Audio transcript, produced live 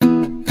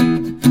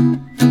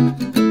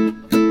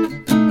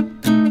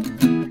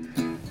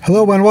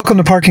Hello and welcome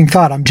to Parking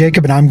Thought. I'm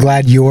Jacob and I'm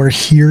glad you're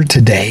here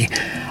today.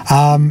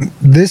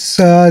 This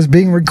is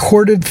being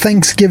recorded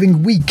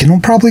Thanksgiving week, and it'll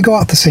probably go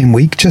out the same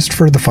week just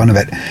for the fun of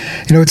it.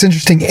 You know, it's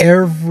interesting.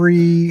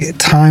 Every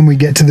time we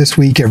get to this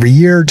week, every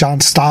year, John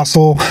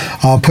Stossel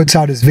puts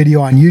out his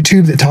video on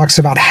YouTube that talks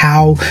about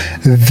how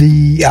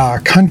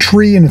the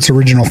country and its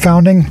original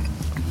founding,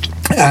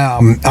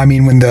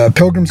 when the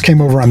Pilgrims came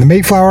over on the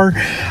Mayflower,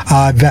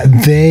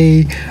 that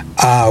they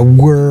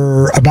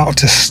were about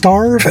to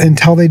starve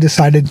until they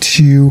decided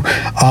to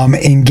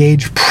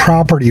engage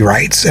property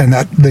rights, and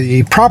that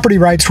the property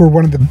rights were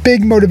one of the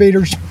big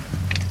motivators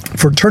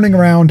for turning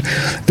around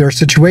their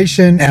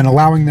situation and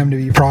allowing them to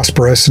be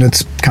prosperous. And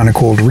it's kind of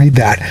cool to read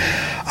that.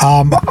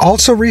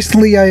 Also,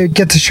 recently, I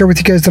get to share with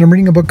you guys that I'm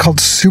reading a book called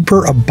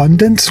Super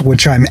Abundance,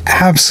 which I'm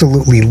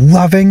absolutely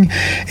loving.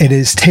 It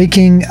is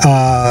taking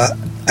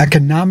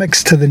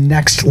economics to the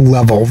next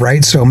level,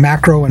 right? So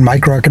macro and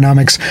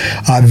microeconomics.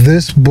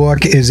 This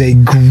book is a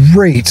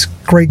great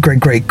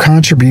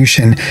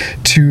contribution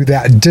to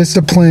that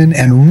discipline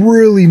and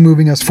really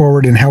moving us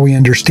forward in how we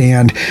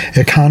understand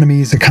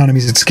economies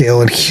at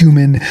scale, and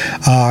human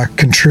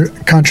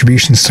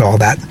contributions to all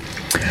that.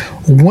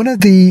 One of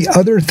the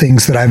other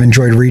things that I've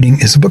enjoyed reading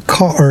is a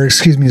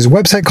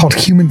website called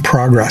Human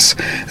Progress.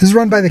 This is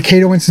run by the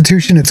Cato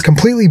Institution. It's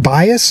completely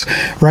biased,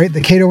 right?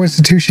 The Cato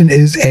Institution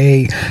is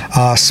a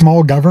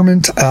small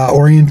government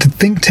oriented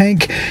think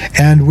tank.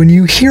 And when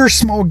you hear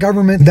small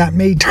government, that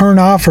may turn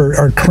off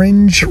or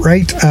cringe,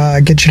 right?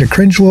 Get you to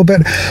cringe a little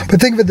bit.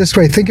 But think of it this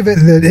way. Think of it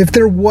that if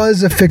there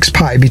was a fixed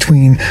pie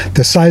between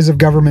the size of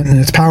government and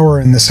its power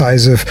and the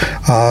size of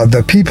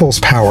the people's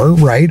power,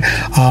 right?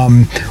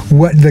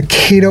 What the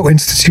Cato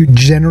Institute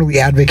generally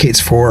advocates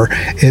for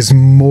is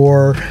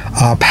more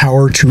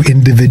power to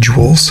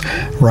individuals,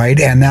 right?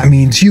 And that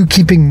means you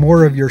keeping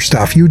more of your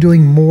stuff, you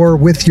doing more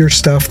with your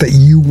stuff that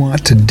you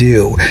want to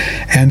do.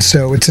 And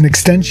so it's an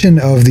extension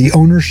of the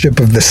ownership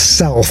of the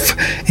self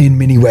in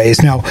many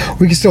ways. Now,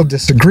 we can still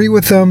disagree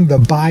with them. The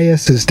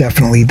bias is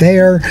definitely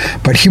there,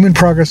 but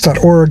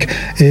humanprogress.org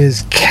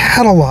is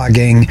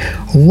cataloging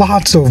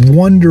lots of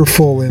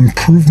wonderful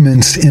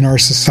improvements in our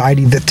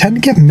society that tend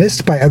to get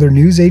missed by other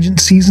news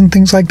agencies and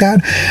things like that.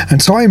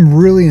 And so I'm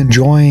really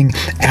enjoying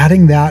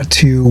adding that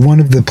to one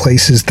of the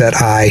places that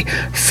I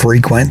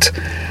frequent.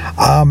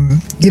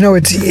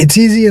 It's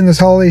easy in this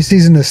holiday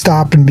season to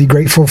stop and be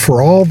grateful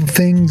for all the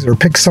things or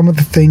pick some of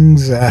the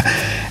things.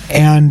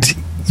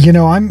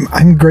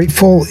 I'm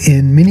grateful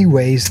in many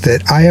ways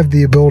that I have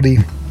the ability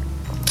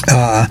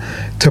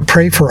to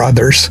pray for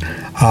others.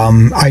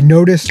 I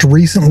noticed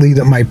recently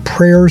that my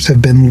prayers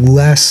have been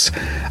less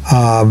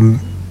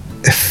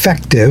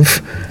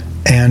effective.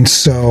 And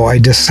so I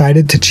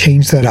decided to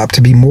change that up,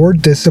 to be more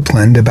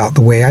disciplined about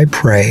the way I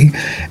pray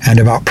and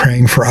about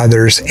praying for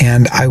others.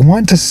 And I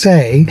want to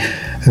say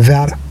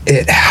that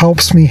it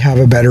helps me have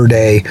a better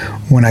day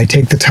when I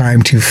take the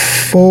time to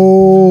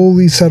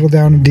fully settle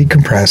down and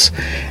decompress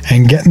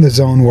and get in the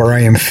zone where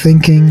I am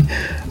thinking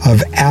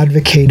of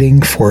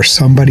advocating for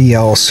somebody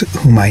else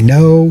whom I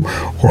know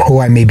or who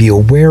I may be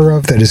aware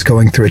of that is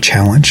going through a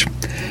challenge.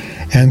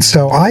 And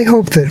so I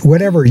hope that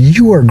whatever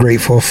you are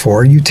grateful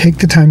for, you take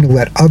the time to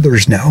let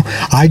others know.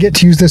 I get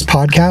to use this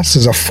podcast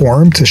as a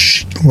forum to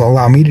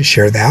allow me to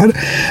share that.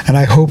 And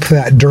I hope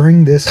that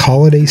during this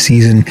holiday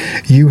season,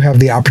 you have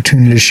the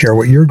opportunity to share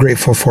what you're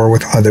grateful for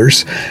with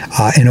others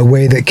in a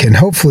way that can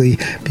hopefully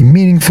be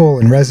meaningful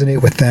and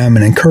resonate with them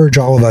and encourage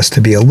all of us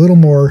to be a little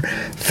more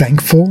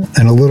thankful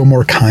and a little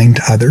more kind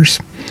to others.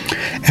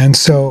 And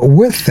so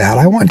with that,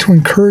 I want to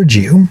encourage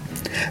you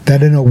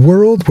that in a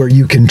world where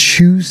you can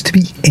choose to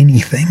be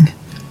anything,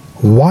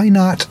 why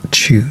not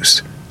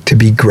choose to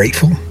be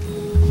grateful?